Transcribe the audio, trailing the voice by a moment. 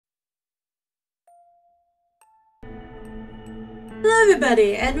Hello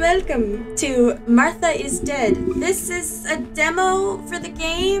everybody and welcome to Martha is Dead. This is a demo for the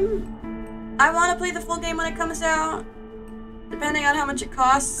game. I want to play the full game when it comes out, depending on how much it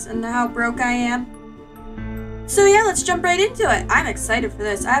costs and how broke I am. So yeah, let's jump right into it. I'm excited for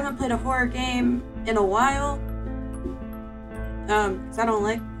this. I haven't played a horror game in a while. Cause I don't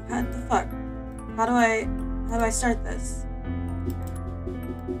like, what the fuck? How do I start this?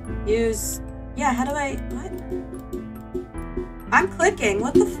 What? I'm clicking,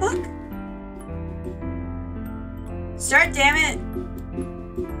 what the fuck? Start, damn it!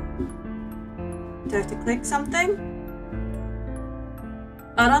 Do I have to click something?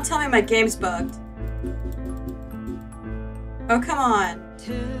 Oh, don't tell me my game's bugged. Oh, come on.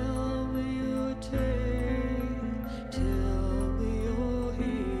 Tell me your tale, tell me you're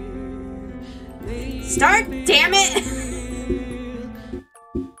here. Start, damn it!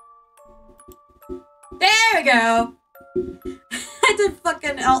 There we go! I did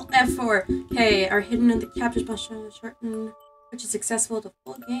fucking Alt F4. Okay, are hidden in the captures by shorten, which is accessible to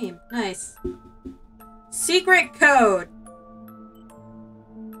full game. Nice. Secret code.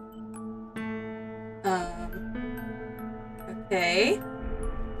 Okay.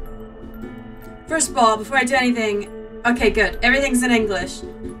 First of all, before I do anything, okay, good. Everything's in English.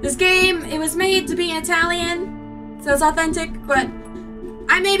 This game, it was made to be in Italian, so it's authentic, but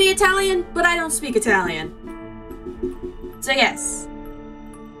I may be Italian, but I don't speak Italian. So yes,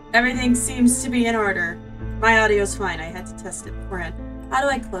 everything seems to be in order. My audio's fine, I had to test it beforehand. How do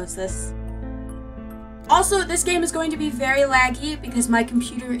I close this? Also, this game is going to be very laggy because my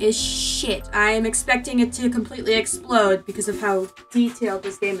computer is shit. I am expecting it to completely explode because of how detailed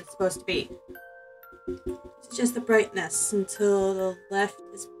this game is supposed to be. It's just the brightness until the left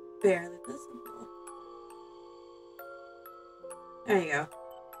is barely visible. There you go.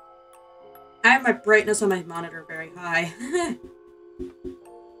 I have my brightness on my monitor very high.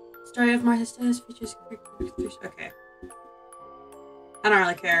 Story of Martha Status features characters. Okay. I don't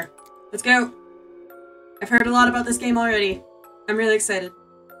really care. Let's go. I've heard a lot about this game already. I'm really excited.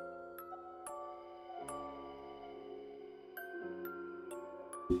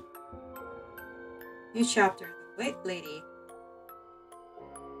 New chapter. The White Lady.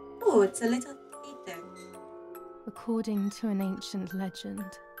 Oh, it's a little theater. According to an ancient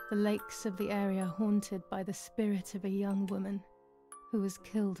legend, the lakes of the area are haunted by the spirit of a young woman who was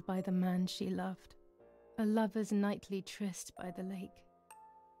killed by the man she loved. A lover's nightly tryst by the lake.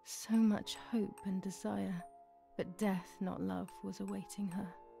 So much hope and desire, but death, not love, was awaiting her.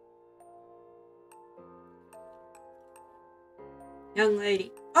 Young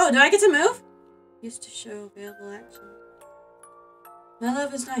lady. Oh, do I get to move? Used to show available action. My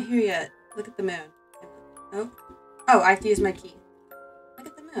love is not here yet. Look at the moon. Oh. Oh, I have to use my key. Look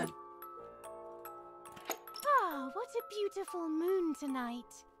at the moon. Ah, what a beautiful moon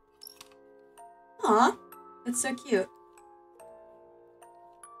tonight. Aw, that's so cute.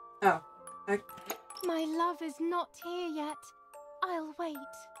 Oh, okay. My love is not here yet. I'll wait.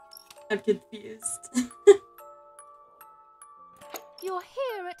 I'm confused. You're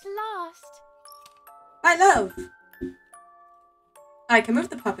here at last. My love! I can move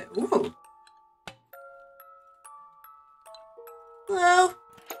the puppet. Ooh. Hello?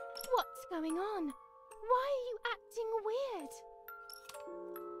 What's going on? Why are you acting weird?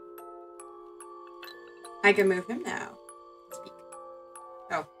 I can move him now. Speak.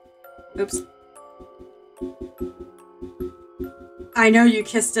 Oh. Oops. I know you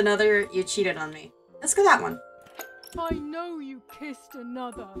kissed another. You cheated on me. Let's go that one. I know you kissed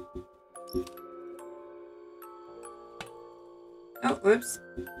another. Oh, whoops.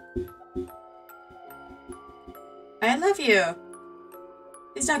 I love you.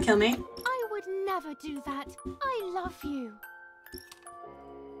 Please don't kill me. I would never do that. I love you.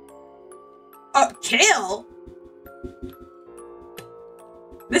 Oh, kill?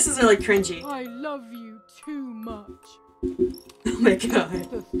 This is really cringy. I love you too much. Oh my god.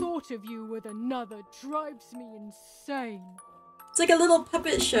 The thought of you with another drives me insane. It's like a little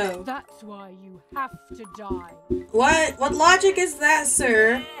puppet show. That's why you have to die. What? What logic is that,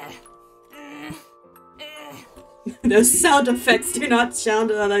 sir? Those sound effects do not sound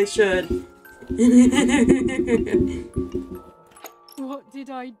that I should. What did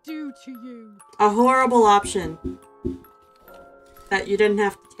I do to you? A horrible option. That you didn't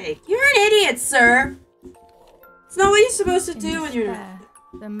have to take. You're an idiot, sir! It's not what you're supposed to do when you're despair,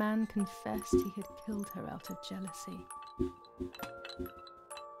 the man confessed he had killed her out of jealousy.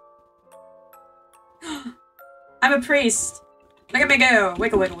 I'm a priest. Look at me go.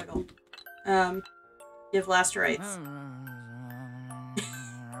 Wiggle, wiggle, wiggle. You have last rites.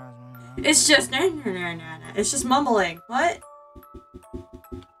 It's just it's just mumbling. What?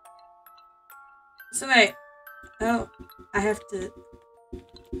 So wait. Oh, I have to...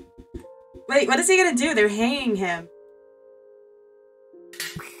 Wait, what is he gonna do? They're hanging him.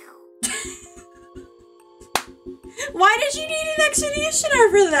 Why did you need an executioner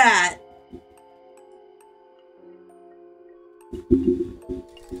for that?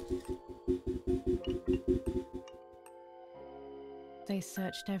 They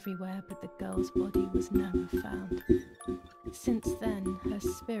searched everywhere, but the girl's body was never found. Since then, her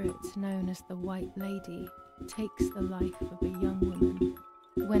spirit, known as the White Lady, takes the life of a young woman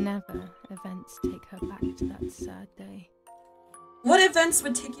whenever events take her back to that sad day. What events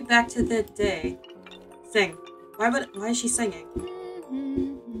would take you back to that day? Sing. Why is she singing?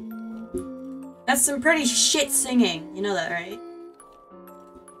 That's some pretty shit singing. You know that, right?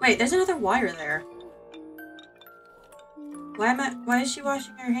 Wait, there's another wire there. Why is she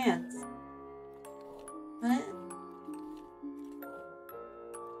washing her hands? What?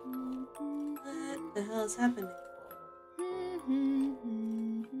 What the hell is happening?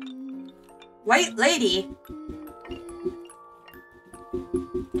 White Lady?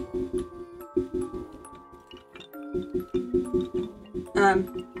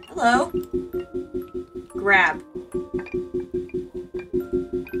 Hello? Grab.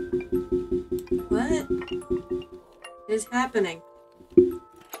 What is happening?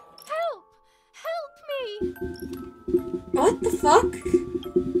 Help! Help me! What the fuck?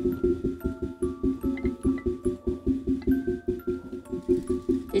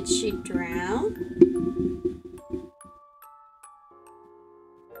 Did she drown?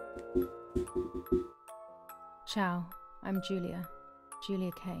 Ciao, I'm Julia.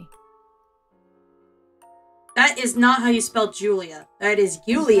 Julia K. That is not how you spell Julia. That is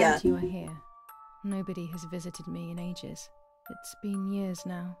Yulia. Glad you are here. Nobody has visited me in ages. It's been years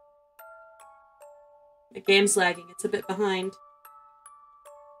now. The game's lagging. It's a bit behind.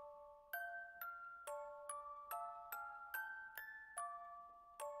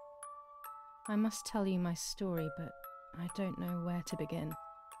 I must tell you my story, but I don't know where to begin.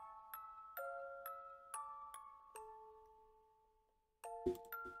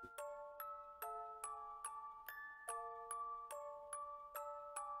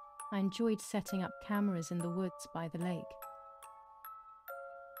 I enjoyed setting up cameras in the woods by the lake.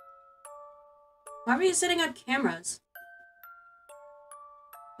 Why were you setting up cameras?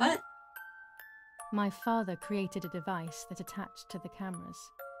 What? My father created a device that attached to the cameras.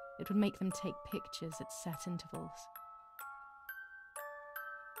 It would make them take pictures at set intervals.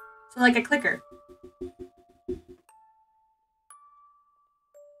 So like a clicker.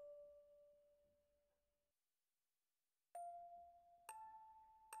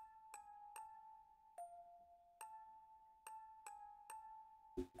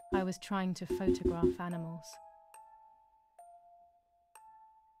 I was trying to photograph animals.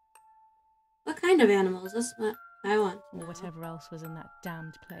 What kind of animals? That's what I want to know. Or whatever else was in that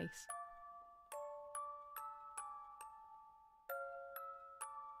damned place.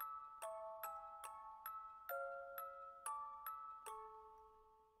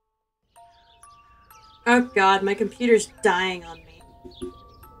 Oh god, my computer's dying on me.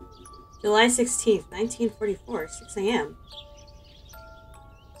 July 16th, 1944, 6 a.m.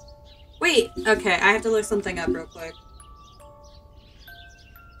 Wait, okay, I have to look something up real quick.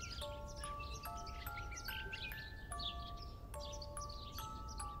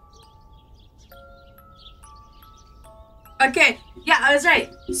 Okay, yeah, I was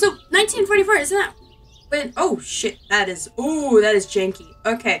right. So, 1944, isn't that when... Oh, shit, that is... Ooh, that is janky.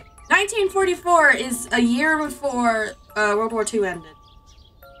 Okay, 1944 is a year before World War II ended.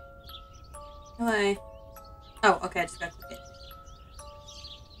 Why? Oh, okay, I just gotta click it.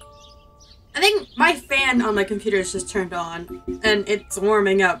 I think my fan on my computer is just turned on, and it's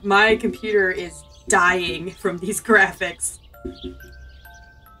warming up. My computer is dying from these graphics.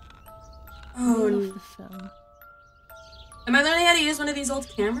 Oh, Roll no. off the film. Am I learning how to use one of these old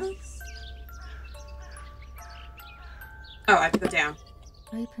cameras? Oh, I have to go down.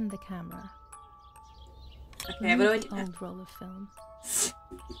 Open the camera. Okay, what do I Remove do the now? old roll of film.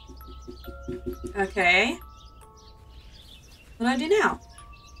 Okay. What do I do now?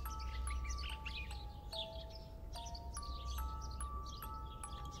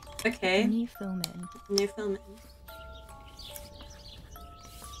 Okay. New film in. New film.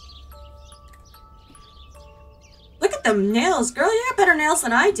 Look at them nails, girl. You got better nails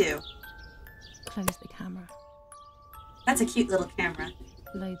than I do. Close the camera. That's a cute little camera.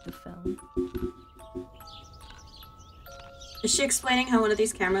 Load the film. Is she explaining how one of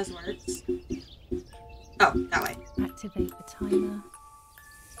these cameras works? Oh, that way. Activate the timer.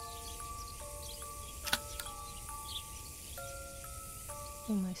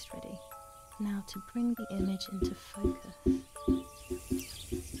 Almost ready. Now to bring the image into focus.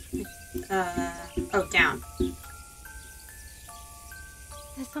 Oh, down.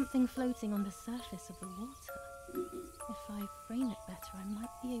 There's something floating on the surface of the water. If I frame it better, I might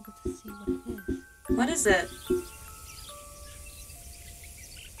be able to see what it is. What is it?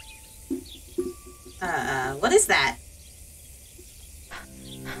 What is that?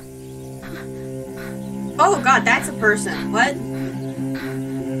 Oh god, that's a person. What?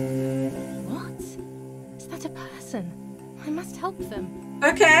 What? Is that a person? I must help them.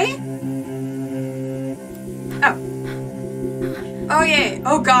 Okay. Oh. Oh yeah.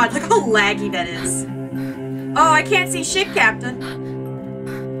 Oh god, look how laggy that is. Oh, I can't see shit, Captain.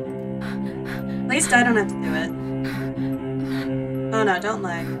 At least I don't have to do it. Oh no, don't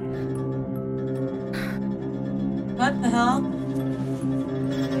lag. What the hell?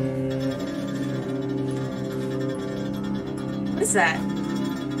 What is that?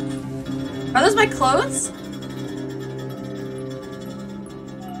 Are those my clothes?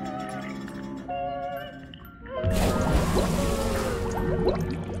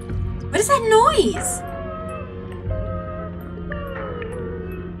 What is that noise?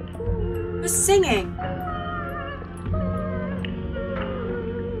 Who's singing?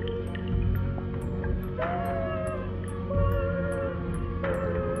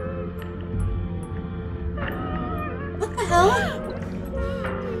 What the hell?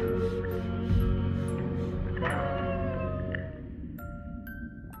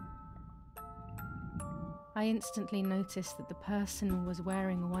 I instantly noticed that the person was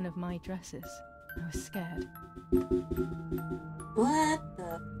wearing one of my dresses. I was scared. What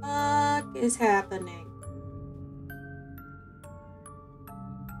the fuck is happening?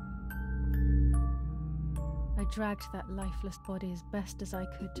 I dragged that lifeless body as best as I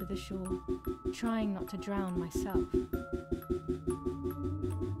could to the shore, trying not to drown myself.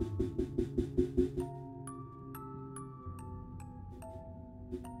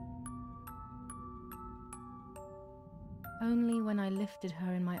 Only when I lifted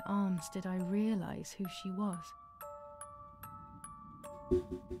her in my arms did I realize who she was.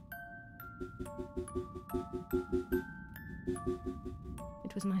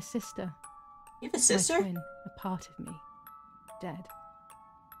 It was my sister. You have a sister? My twin, a part of me. Dead.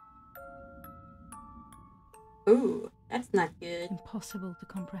 Ooh, that's not good. Impossible to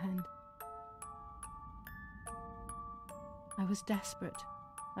comprehend. I was desperate.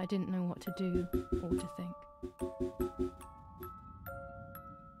 I didn't know what to do or to think.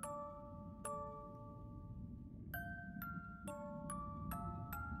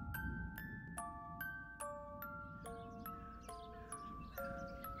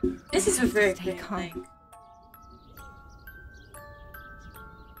 This is a very Stay big calm. thing.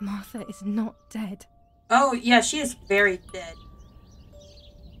 Martha is not dead. Oh, yeah, she is very dead.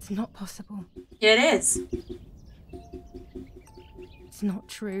 It's not possible. It is. It's not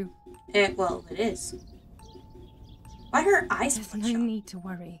true. Well, it is. Why are her eyes There's bloodshot? no need to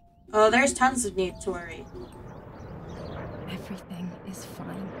worry. Oh, there's tons of need to worry. Everything is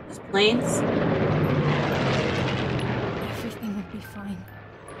fine. There's planes. Everything will be fine.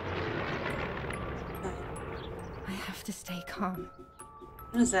 I have to stay calm.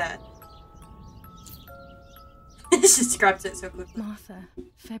 What is that? It just describes it so quickly. Martha,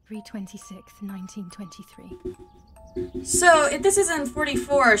 February 26th, 1923. So, if this isn't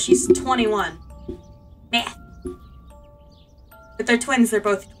 44, she's 21. Math. But they're twins, they're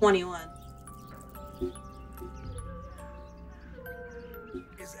both 21.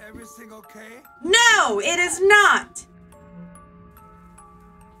 Is everything okay? No, it is not!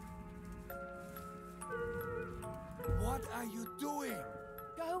 What are you doing?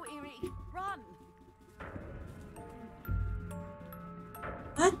 Go, Eric, run!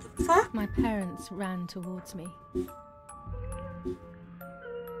 What the fuck? My parents ran towards me.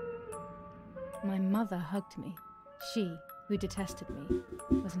 My mother hugged me. She, who detested me,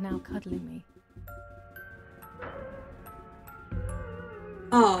 was now cuddling me.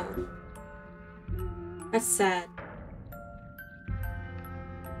 Oh. That's sad.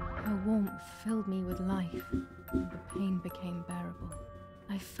 Her warmth filled me with life, and the pain became bearable.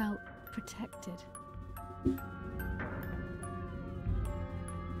 I felt protected.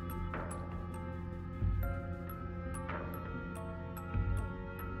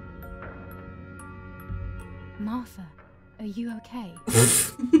 Martha, are you okay?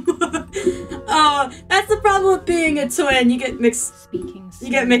 Oh, that's the problem with being a twin. You get mixed. Speaking You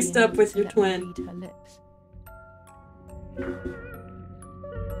get mixed slowly up with your enough to let twin. me read her lips.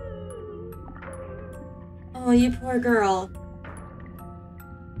 Oh, you poor girl.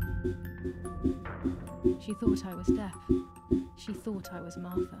 She thought I was deaf. She thought I was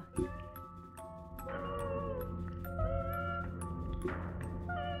Martha.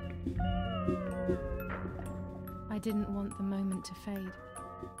 didn't want the moment to fade.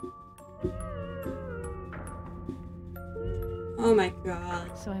 Oh my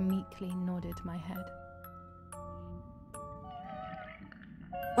god. So I meekly nodded my head.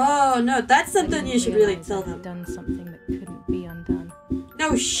 Oh no, that's something you should really Realised tell I had them. done something that couldn't be undone.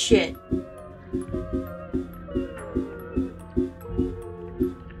 No shit.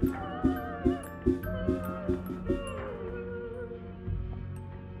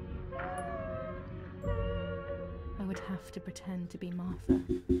 I would have to pretend to be Martha.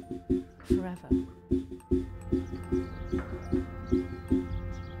 Forever.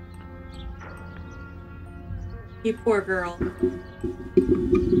 You poor girl.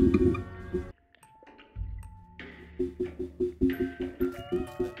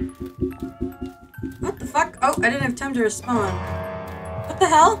 What the fuck? Oh, I didn't have time to respond. What the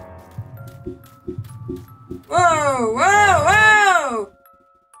hell? Whoa, whoa, whoa!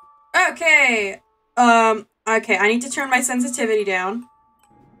 Okay. Okay, I need to turn my sensitivity down.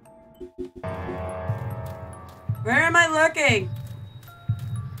 Where am I looking?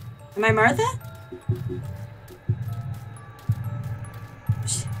 Am I Martha?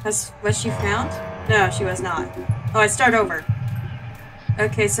 Was she found? No, she was not. Oh, I start over.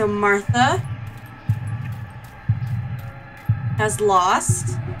 Okay, so Martha has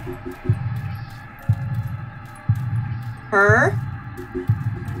lost her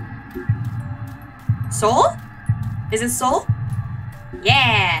soul? Is it soul?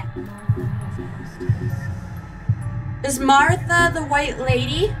 Yeah! Is Martha the white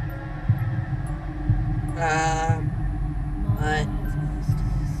lady?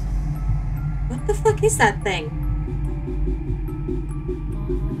 What the fuck is that thing?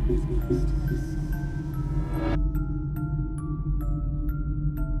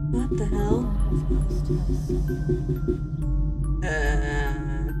 What the hell?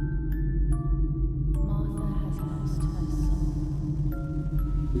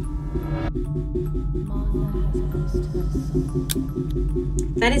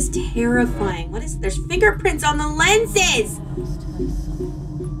 That is terrifying. What is... There's fingerprints on the lenses!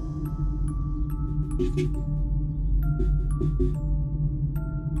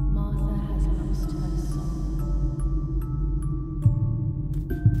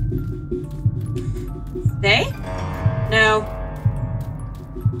 They? No.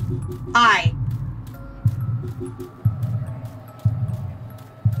 I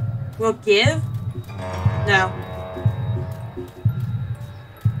will give? No.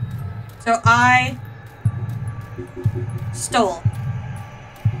 So I stole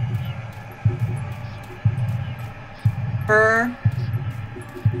her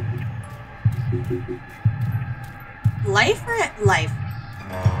life or life?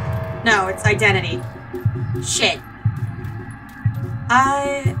 No, it's identity. Shit.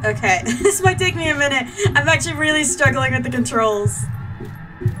 Okay. This might take me a minute. I'm actually really struggling with the controls.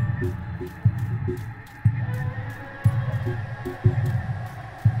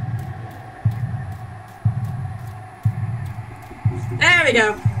 There we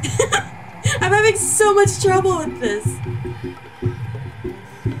go. I'm having so much trouble with this.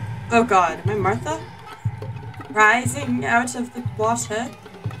 Oh god, am I Martha? Rising out of the water.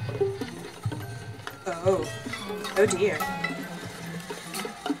 Oh. Oh dear.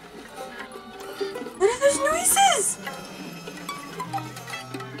 What are those noises?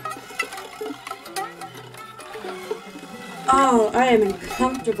 Oh, I am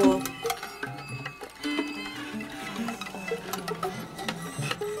uncomfortable.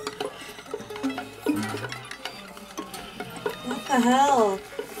 What the hell?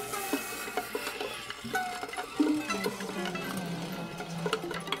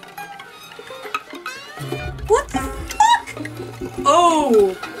 What the fuck?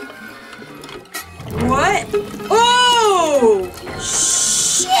 Oh! What? Oh!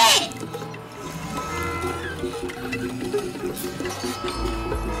 Shit!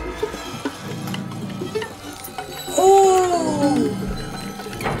 Oh!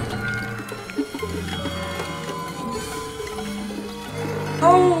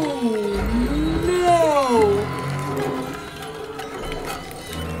 Oh no!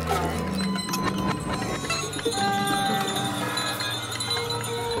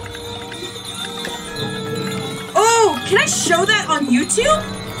 Oh, can I show that on YouTube?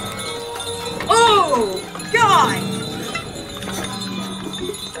 Oh, God!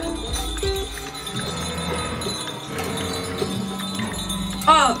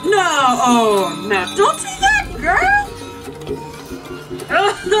 Oh, no! Oh, no. Don't do that, girl!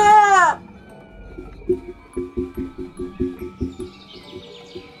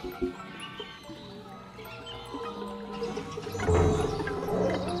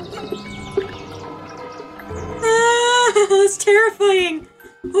 terrifying!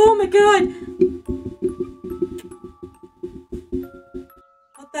 Oh my god!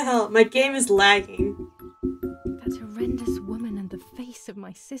 What the hell? My game is lagging. That horrendous woman and the face of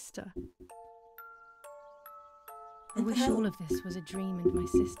my sister. I What the wish hell? all of this was a dream and my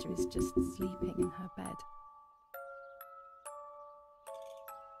sister is just sleeping in her bed.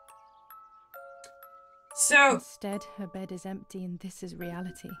 So, Instead, her bed is empty and this is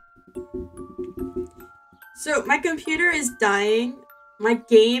reality. my computer is dying. My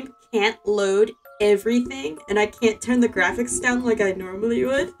game can't load everything, and I can't turn the graphics down like I normally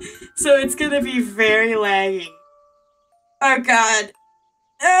would. So it's gonna be very laggy. Oh god.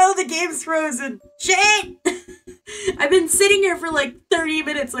 Oh, the game's frozen. Shit! I've been sitting here for like 30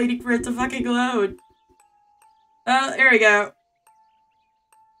 minutes waiting for it to fucking load. Oh, there we go.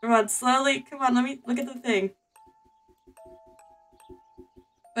 Come on, slowly. Come on, let me look at the thing.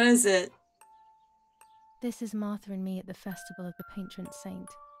 What is it? This is Martha and me at the festival of the patron saint.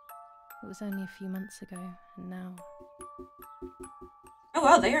 It was only a few months ago, and now... Oh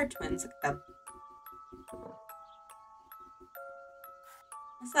wow, they are twins. Look at them.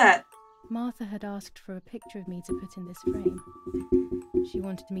 What's that? Martha had asked for a picture of me to put in this frame. She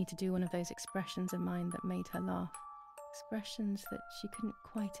wanted me to do one of those expressions of mine that made her laugh. Expressions that she couldn't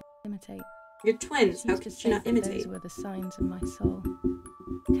quite imitate. You're twins. She How used to could say you not that imitate? those were the signs of my soul.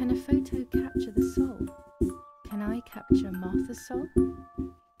 Can a photo capture the soul? Can I capture Martha's soul?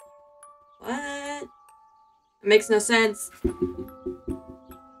 What? It makes no sense.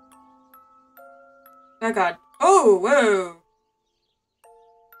 Oh god. Oh, whoa!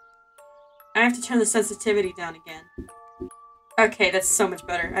 I have to turn the sensitivity down again. Okay, that's so much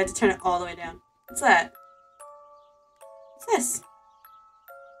better. I had to turn it all the way down. What's that? What's this?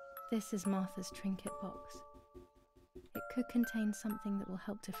 This is Martha's trinket box. It could contain something that will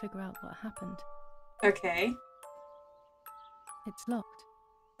help to figure out what happened. Okay. It's locked.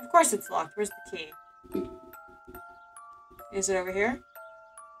 Of course it's locked. Where's the key? Is it over here?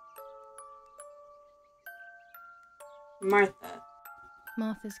 Martha.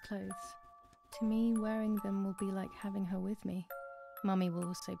 Martha's clothes. To me, wearing them will be like having her with me. Mummy will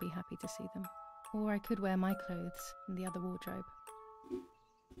also be happy to see them. Or I could wear my clothes in the other wardrobe.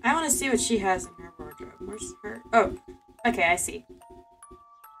 I want to see what she has in her wardrobe. Where's her? Oh, okay, I see.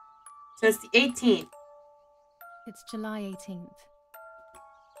 So it's the 18th. It's July 18th.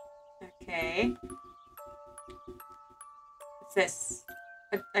 Okay. What's this?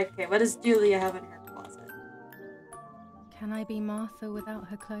 Okay, what does Julia have in her closet? Can I be Martha without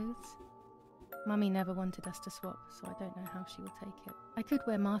her clothes? Mummy never wanted us to swap, so I don't know how she will take it. I could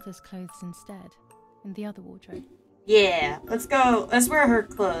wear Martha's clothes instead, in the other wardrobe. Yeah, let's go. Let's wear her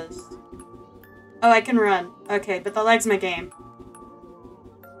clothes. Oh, I can run. Okay, but the leg's my game.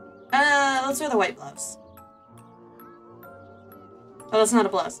 Let's wear the white blouse. Oh, that's not a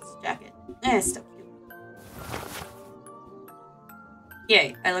blouse, it's a jacket. It's still cute.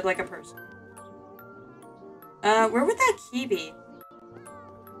 Yay, I look like a person. Where would that key be?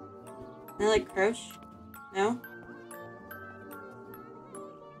 Can I, like, crouch? No?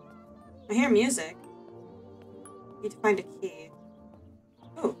 I hear music. Need to find a key.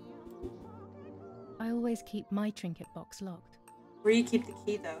 Oh. I always keep my trinket box locked. Where do you keep the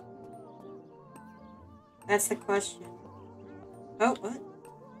key, though? That's the question. Oh, what?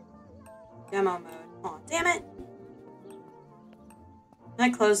 Demo mode. Aw, damn it! Can I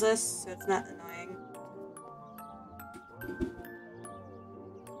close this so it's not annoying?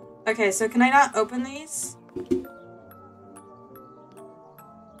 Okay, so can I not open these?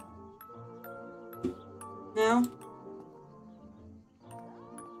 No?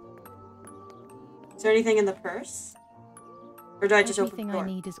 Is there anything in the purse? Or do I just open the Everything door? I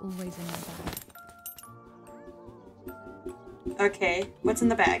need is always in my bag. Okay, what's in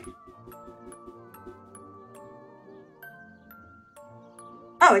the bag?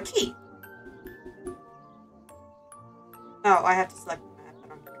 Oh, a key! Oh, I have to select the map. I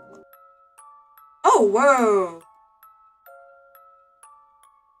don't have to look. Oh, whoa!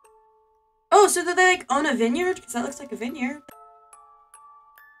 Oh, so do they, like, own a vineyard? Because that looks like a vineyard.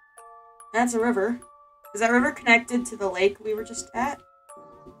 That's a river. Is that river connected to the lake we were just at?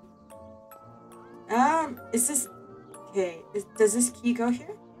 Is this... Okay, does this key go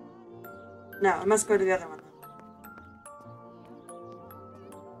here? No, it must go to the other one then.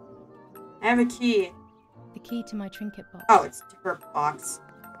 I have a key. The key to my trinket box. Oh, it's to her box.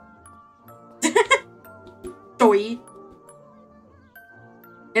 Doi.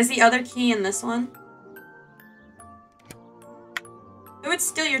 Is the other key in this one? Who would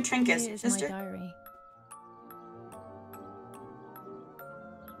steal your trinkets, Here is sister? my diary.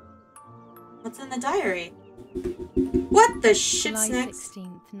 What's in the diary? What the shit's July next?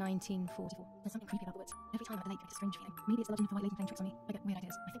 16th, 1944. There's something creepy about the woods. Every time I'm at the lake, I get a strange feeling. Maybe it's the legend of the White Lady playing tricks on me. I get weird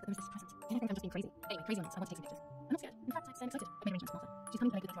ideas. I think that there is this presence. And I think I'm just being crazy. Anyway, crazy on this. I want to take some pictures. I'm not scared. In fact, I'm excited. I made arrangements with Martha. She's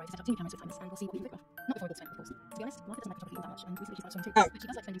coming to the lake with Victoria to set up 2 cameras with timers, and we'll see what we can photograph. Not before we go swimming, of course. To be honest, Martha doesn't like photography all that much, and recently she started swimming too. Oh. But she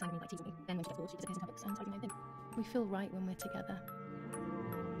does like spending time with me, like teasing me. Then when she gets bored, she disappears in public and I do my own thing. We feel right when we're together.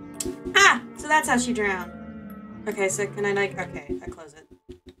 Ah! So that's how she drowned. Okay, so can I like... Okay, I close it.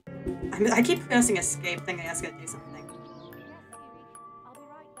 I keep pressing escape thinking I was gonna do something. Yes, Kiri. I'll be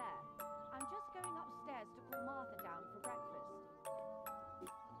right there. I'm just going upstairs to call Martha down for breakfast.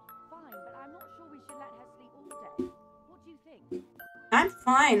 Fine, but I'm not sure we should let her sleep all day. What do you think? I'm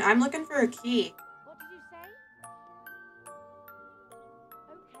fine. I'm looking for a key. What did you say?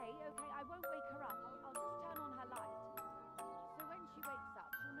 Okay, I won't wake her up. I'll just turn on her light. So when she wakes up,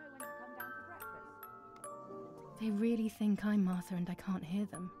 she'll know when to come down for breakfast. They really think I'm Martha and I can't hear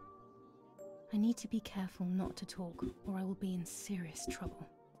them. I need to be careful not to talk, or I will be in serious trouble.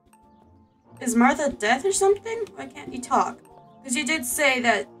 Is Martha deaf or something? Why can't you talk? Because you did say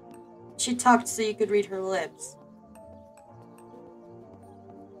that she talked so you could read her lips.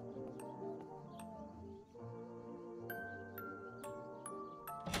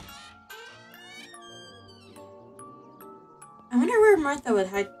 I wonder where Martha would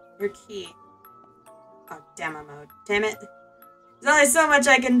hide her key. Oh, demo mode. Damn it. There's only so much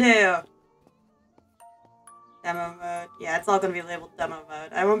I can do. Demo mode. Yeah, it's all gonna be labeled demo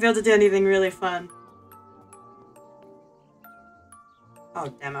mode. I won't be able to do anything really fun. Oh,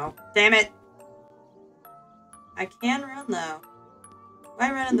 demo. Damn it! I can run, though.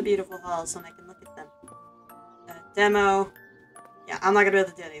 Why run in the beautiful halls when I can look at them? Demo. Yeah, I'm not gonna be able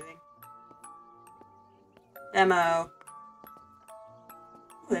to do anything. Demo.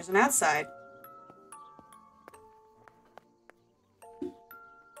 Oh, there's an outside.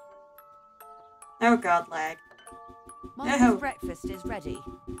 Oh god, lag. Martha's No. breakfast is ready.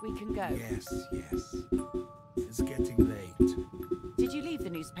 We can go. Yes. It's getting late. Did you leave the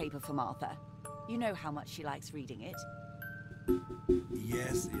newspaper for Martha? You know how much she likes reading it.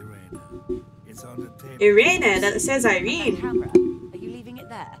 Yes, Irena. It's on the table. Irena, that says That Irene. camera. Are you leaving it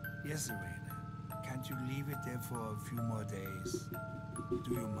there? Yes, Irena. Can't you leave it there for a few more days?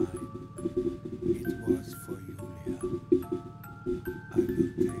 Do you mind? It was for Julia. I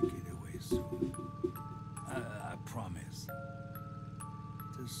will take it away soon. I promise.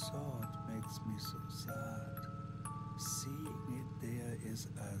 The thought makes me so sad. Seeing it there is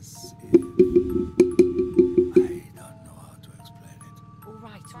as if... I don't know how to explain it.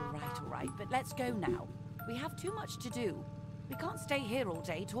 All right. But let's go now. We have too much to do. We can't stay here all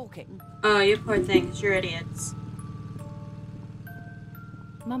day talking. Oh, you poor things. You're idiots.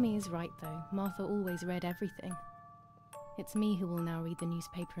 Mummy is right, though. Martha always read everything. It's me who will now read the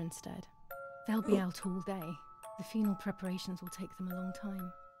newspaper instead. They'll be out all day. The funeral preparations will take them a long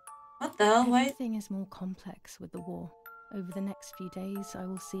time. What the hell? Why? Everything is more complex with the war. Over the next few days, I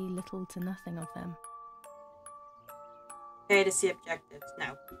will see little to nothing of them. Okay, to see objectives.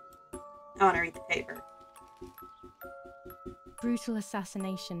 No. I want to read the paper. Brutal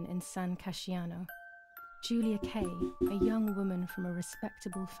assassination in San Casciano. Julia Kay, a young woman from a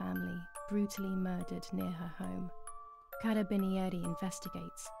respectable family, brutally murdered near her home. Carabinieri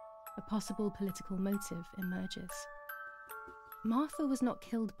investigates. A possible political motive emerges. Martha was not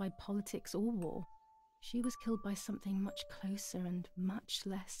killed by politics or war. She was killed by something much closer and much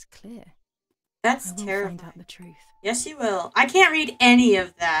less clear. That's I will terrifying. find out the truth. Yes, you will. I can't read any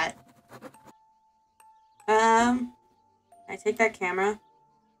of that. Can I take that camera?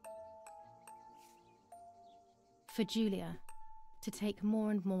 For Julia, to take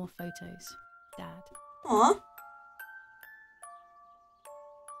more and more photos. Dad. Aw.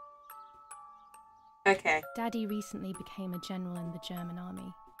 Okay. Daddy recently became a general in the German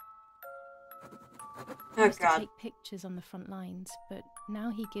army. He Oh used to god. take pictures on the front lines, but now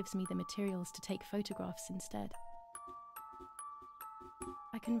he gives me the materials to take photographs instead.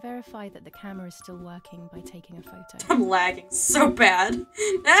 I can verify that the camera is still working by taking a photo. I'm lagging so bad.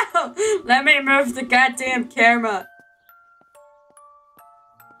 No! Let me move the goddamn camera.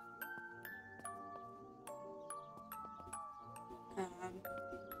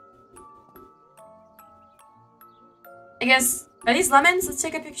 I guess, are these lemons? Let's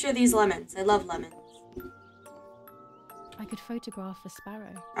take a picture of these lemons. I love lemons. I could photograph a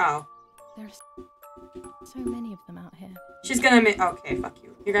sparrow. Oh. There's so many of them out here. She's gonna make- okay, fuck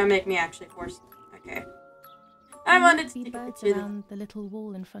you. You're gonna make me actually force- okay. I There wanted might to be take a birds picture of them. around the little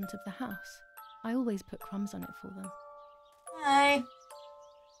wall in front of the house. I always put crumbs on it for them. Hi.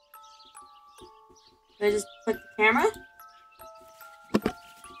 Do I just click the camera?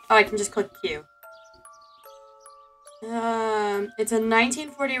 Oh, I can just click Q. It's a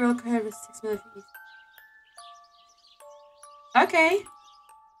 1940 roll card with 6 million feet. Okay.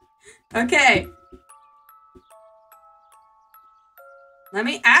 Okay. Let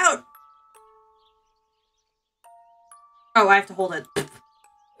me out! Oh, I have to hold it.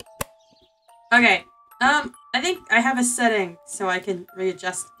 Okay. I think I have a setting so I can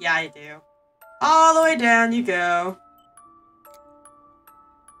readjust. Yeah, I do. All the way down you go.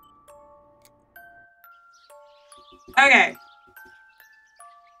 Okay.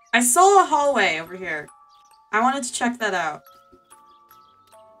 I saw a hallway over here. I wanted to check that out.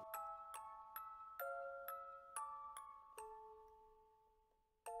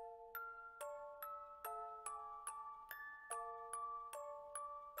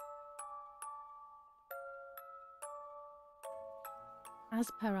 As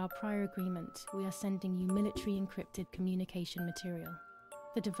per our prior agreement, we are sending you military encrypted communication material.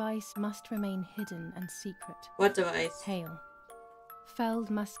 The device must remain hidden and secret. What device? Hail. Feld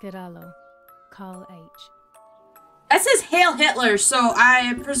Mascherano, Carl H. That says Hail Hitler, so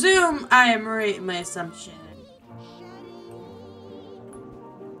I presume I am right in my assumption.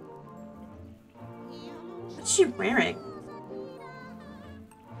 What's she wearing?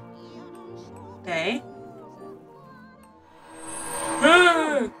 Okay. For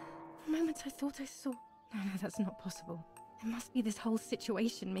a moment I thought I saw... No, that's not possible. There must be this whole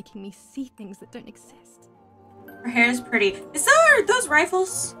situation making me see things that don't exist. Her hair is pretty. Is that those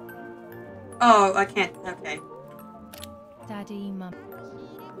rifles? Oh, I can't. Okay. Daddy, Mum.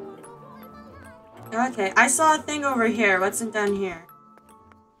 Okay, I saw a thing over here. What's in down here?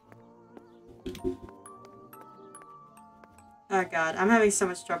 Oh god, I'm having so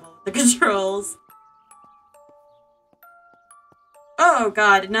much trouble with the controls. Oh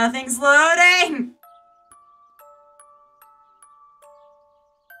god, nothing's loading!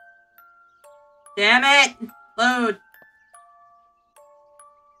 Damn it! Load.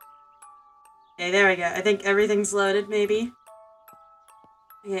 Okay, there we go. I think everything's loaded, maybe.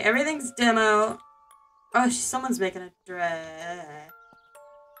 Okay, everything's demo. Oh, someone's making a dress.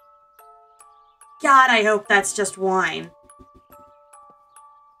 God, I hope that's just wine.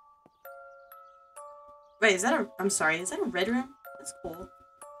 Wait, is that a... I'm sorry, is that a red room? That's cool.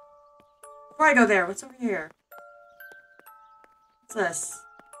 Before I go there, what's over here? What's this?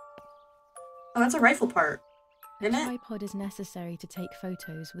 Oh, that's a rifle part. Isn't it? A tripod is necessary to take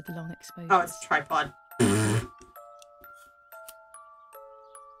photos with long exposures. Oh, it's a tripod. The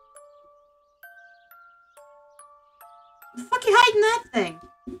fuck you hiding that thing?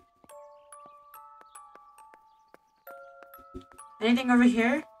 Anything over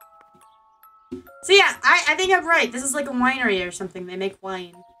here? So yeah, I think I'm right. This is like a winery or something. They make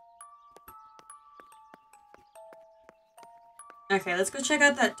wine. Okay, let's go check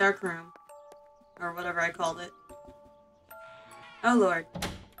out that dark room. Or whatever I called it. Oh lord.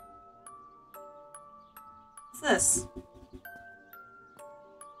 What's this?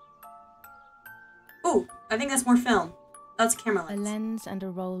 Oh, I think that's more film. Oh, it's a camera A lens. lens and a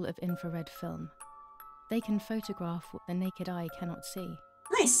roll of infrared film. They can photograph what the naked eye cannot see.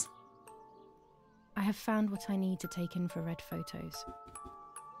 Nice. I have found what I need to take infrared photos.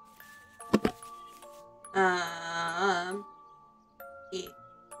 Yeah.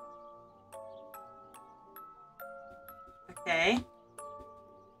 Okay.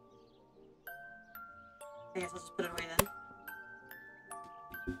 I guess I'll just put it away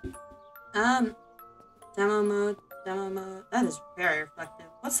then. Demo mode. That is very reflective.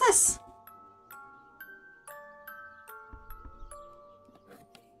 What's this?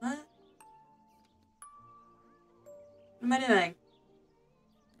 What? What am I doing?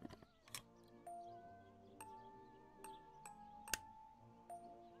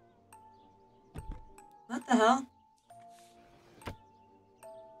 What the hell?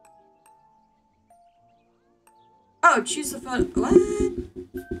 Oh, choose the photo. What?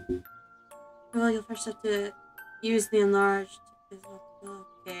 Well, you'll first have to use the enlarged.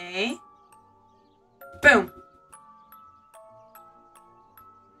 Okay. Boom.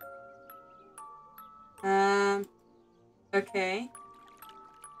 Okay.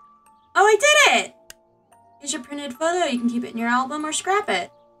 Oh, I did it! Here's your printed photo. You can keep it in your album or scrap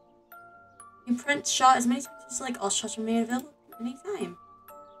it. You print shot as many times as like all shots are made available anytime.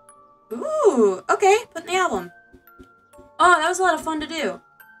 Ooh, okay, put in the album. Oh, that was a lot of fun to do.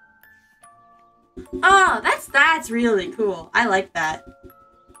 Oh, that's really cool. I like that.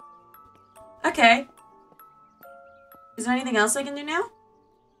 Okay. Is there anything else I can do now?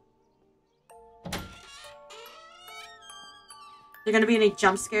 There gonna be any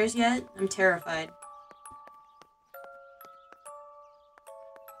jump scares yet? I'm terrified.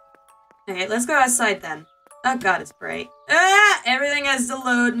 Okay, let's go outside then. Oh god, it's bright. Ah! Everything has to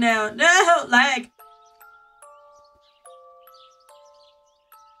load now. No! Lag!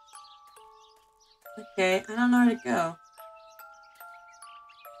 Okay, I don't know where to go.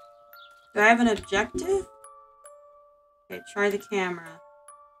 Do I have an objective? Okay, try the camera.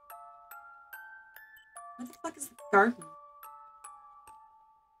 What the fuck is the garden?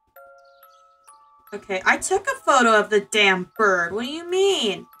 Okay, I took a photo of the damn bird. What do you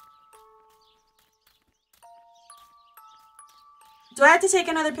mean? Do I have to take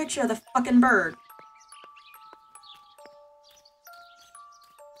another picture of the fucking bird?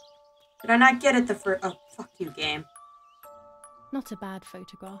 Did I not get it the first— oh, fuck you, game. Not a bad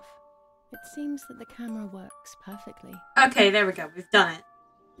photograph. It seems that the camera works perfectly. Okay, there we go. We've done it.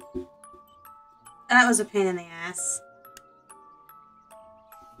 That was a pain in the ass.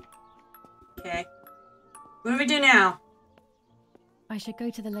 Okay. What do we do now? I should go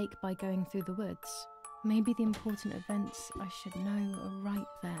to the lake by going through the woods. Maybe the important events I should know are right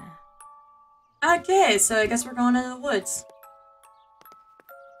there. Okay, so I guess we're going into the woods.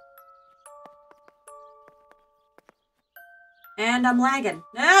 And I'm lagging.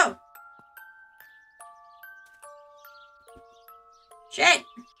 No! Shit!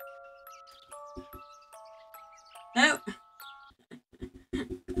 No!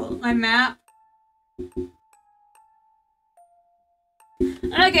 Pull up my map.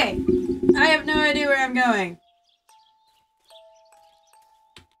 Okay! I have no idea where I'm going.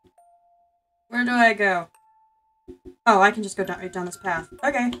 Where do I go? Oh, I can just go down, right down this path.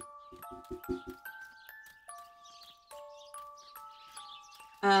 Okay.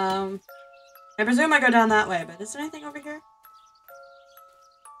 I presume I go down that way, but is there anything over here?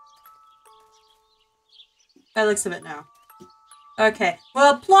 That looks of it now. Okay.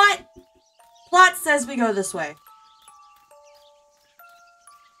 Well, plot says we go this way.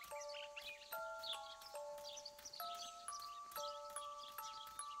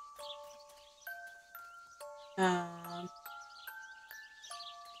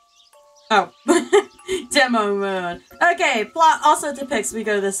 Oh. Demo mode. Okay, plot also depicts we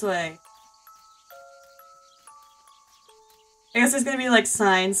go this way. I guess there's gonna be like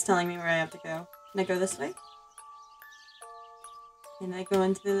signs telling me where I have to go. Can I go this way? Can I go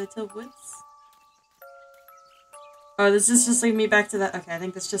into the little woods? Oh, this just leads me back to that. Okay, I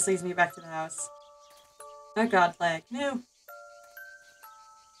think this just leads me back to the house. Oh god, lag. No.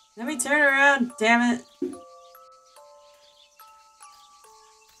 Let me turn around, damn it.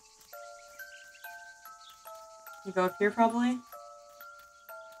 You go up here, probably?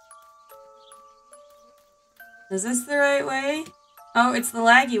 Is this the right way? Oh, it's the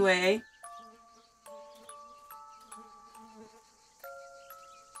laggy way.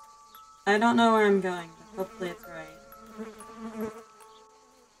 I don't know where I'm going, but hopefully it's right.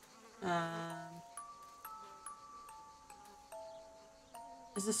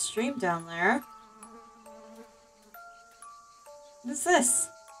 There's a stream down there. What is this?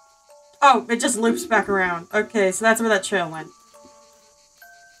 Oh, it just loops back around. Okay, so that's where that trail went.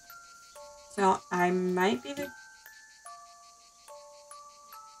 So, I might be the...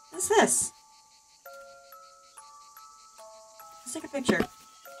 What's this? Let's take a picture.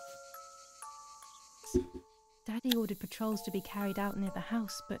 Daddy ordered patrols to be carried out near the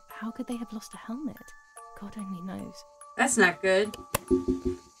house, but how could they have lost a helmet? God only knows. That's not good.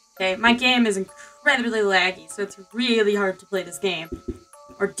 Okay, my game is incredibly laggy, so it's really hard to play this game.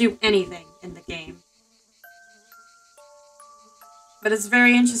 Or do anything in the game. But it's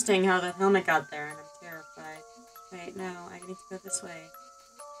very interesting how that helmet got there, and I'm terrified. Wait, no, I need to go this way.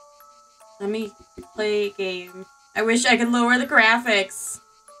 Let me play a game. I wish I could lower the graphics.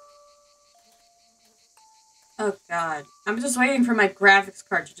 Oh god. I'm just waiting for my graphics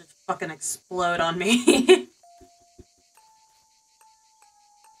card to just fucking explode on me.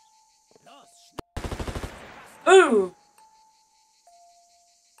 Ooh!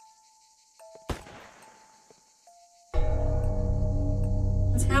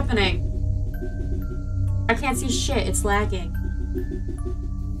 What's happening? I can't see shit, it's lagging.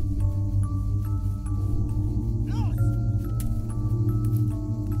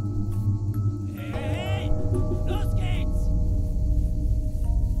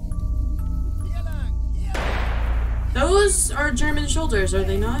 Those are German shoulders, are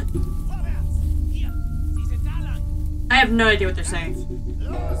they not? I have no idea what they're saying.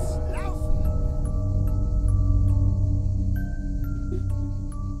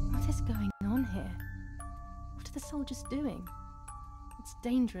 What is going on here? What are the soldiers doing? It's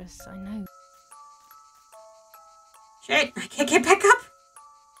dangerous, I know. Shit, I can't get back up.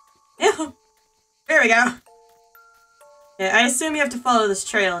 Ew. There we go. Yeah, I assume you have to follow this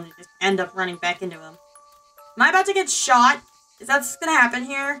trail and you just end up running back into them. Am I about to get shot? Is that what's gonna happen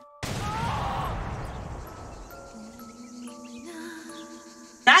here?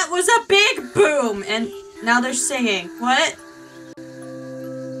 That was a big boom! And now they're singing. What?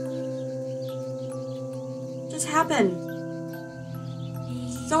 Just happened?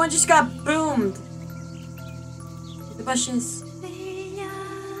 Someone just got boomed. The bushes.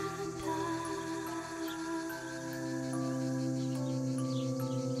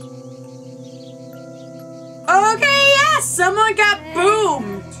 Okay, yes! Someone got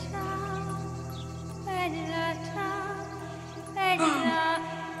boomed!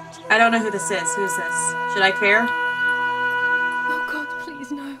 I don't know who this is. Who is this? Should I care? Oh God,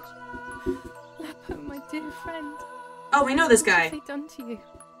 please no. Lapo, my dear friend. Oh, we know this What guy. have they done to you?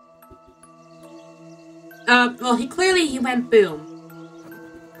 Well, he went boom.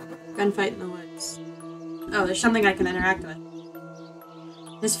 Gunfight in the woods. Oh, there's something I can interact with.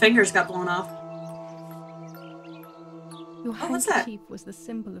 His fingers got blown off. Your Oh, what's that? handkerchief was the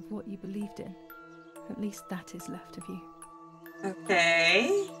symbol of what you believed in. At least that is left of you.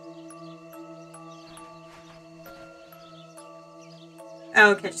 Okay.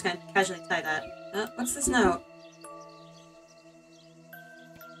 Oh, okay, just gonna casually tie that. What's this note?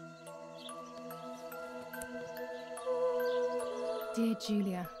 Dear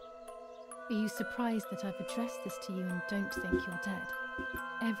Julia, are you surprised that I've addressed this to you and don't think you're dead?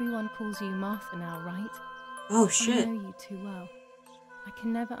 Everyone calls you Martha now, right? Oh, I shit. know you too well. I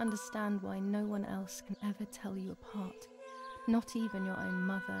can never understand why no one else can ever tell you apart. Not even your own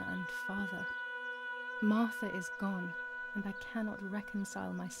mother and father. Martha is gone, and I cannot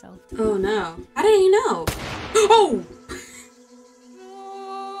reconcile myself to Oh, no. How did he know? Oh!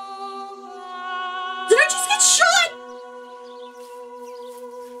 Did I just get shot?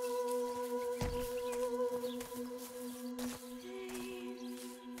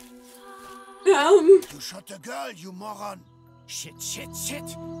 You shot the girl, you moron. Shit, shit, shit.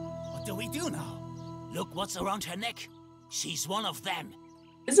 What do we do now? Look what's around her neck. She's one of them.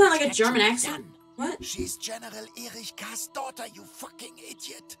 Isn't that like a Get German to it accent? done. What? She's General Erich K.'s daughter, you fucking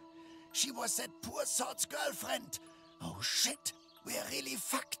idiot. She was that poor sod's girlfriend. Oh shit, we're really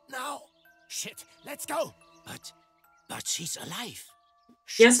fucked now. Shit, let's go. But she's alive.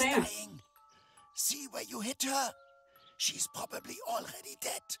 Yes, She's I am. dying. See where you hit her? She's probably already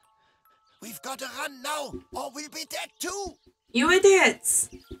dead. We've got to run now, or we'll be dead too. You idiots!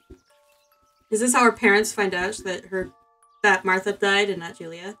 Is this how her parents find out that Martha died and not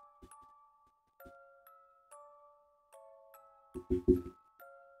Julia?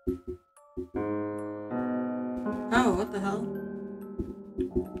 Oh, what the hell?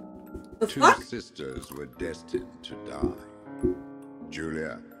 The Two fuck? sisters were destined to die.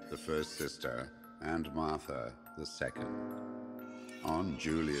 Julia, the first sister, and Martha, the second. On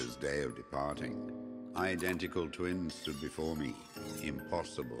Julia's day of departing, identical twins stood before me,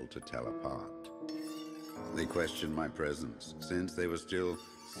 impossible to tell apart. They questioned my presence, since they were still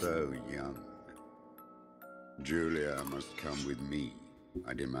so young. Julia must come with me,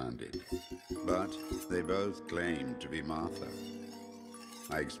 I demanded, but they both claimed to be Martha.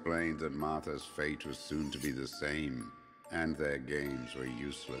 I explained that Martha's fate was soon to be the same, and their games were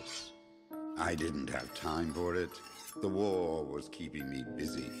useless. I didn't have time for it. The war was keeping me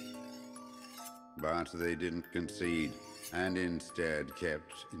busy. But they didn't concede, and instead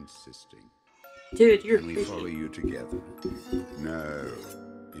kept insisting. Dude, you're Can we follow you together? No,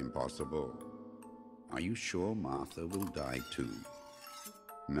 impossible. Are you sure Martha will die too?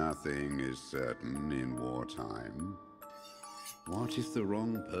 Nothing is certain in wartime. What if the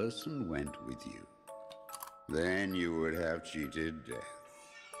wrong person went with you? Then you would have cheated death.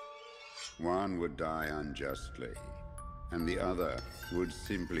 One would die unjustly, and the other would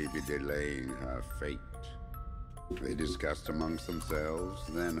simply be delaying her fate. They discussed amongst themselves,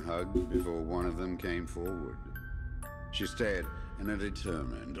 then hugged before one of them came forward. She stared in a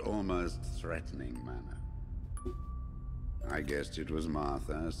determined, almost threatening manner. I guessed it was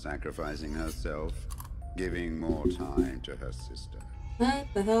Martha sacrificing herself, giving more time to her sister. What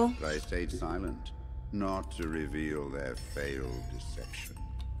the hell? But I stayed silent, not to reveal their failed deception.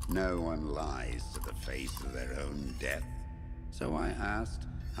 No one lies to the face of their own death. So I asked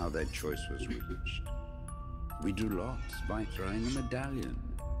how their choice was reached. We drew lots by throwing a medallion,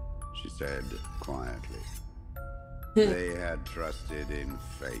 she said quietly. They had trusted in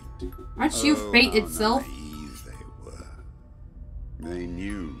fate. Aren't you fate itself? How naive they were. They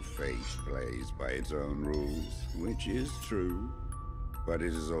knew fate plays by its own rules, which is true, but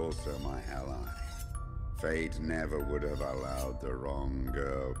it is also my ally. Fate never would have allowed the wrong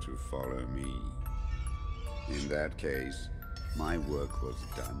girl to follow me. In that case, my work was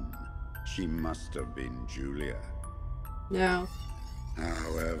done. She must have been Julia. No.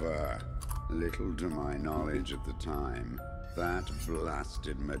 However, little to my knowledge at the time, that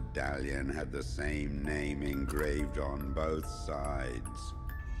blasted medallion had the same name engraved on both sides.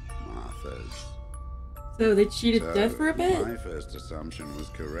 Martha's. So they cheated death for a bit? My first assumption was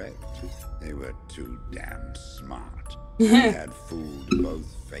correct. They were too damn smart. They had fooled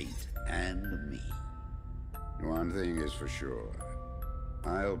both fate and me. One thing is for sure.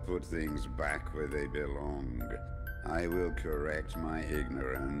 I'll put things back where they belong. I will correct my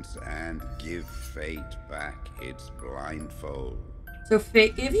ignorance and give fate back its blindfold. So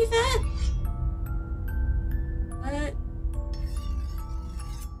fate gave you that? What?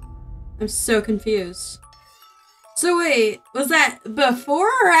 I'm so confused. So wait, was that before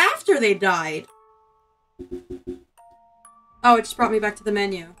or after they died? Oh, it just brought me back to the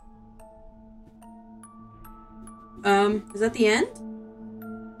menu. Is that the end?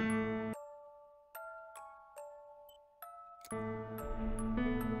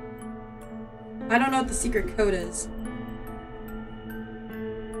 I don't know what the secret code is.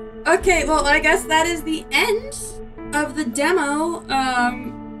 Okay, well, I guess that is the end of the demo.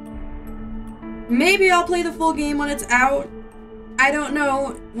 Maybe I'll play the full game when it's out. I don't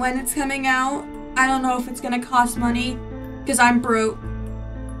know when it's coming out. I don't know if it's gonna cost money, because I'm broke.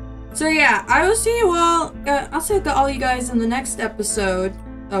 So yeah, I will see you all, I'll see all you guys in the next episode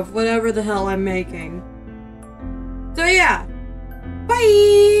of whatever the hell I'm making. So yeah,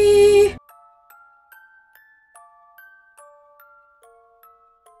 bye!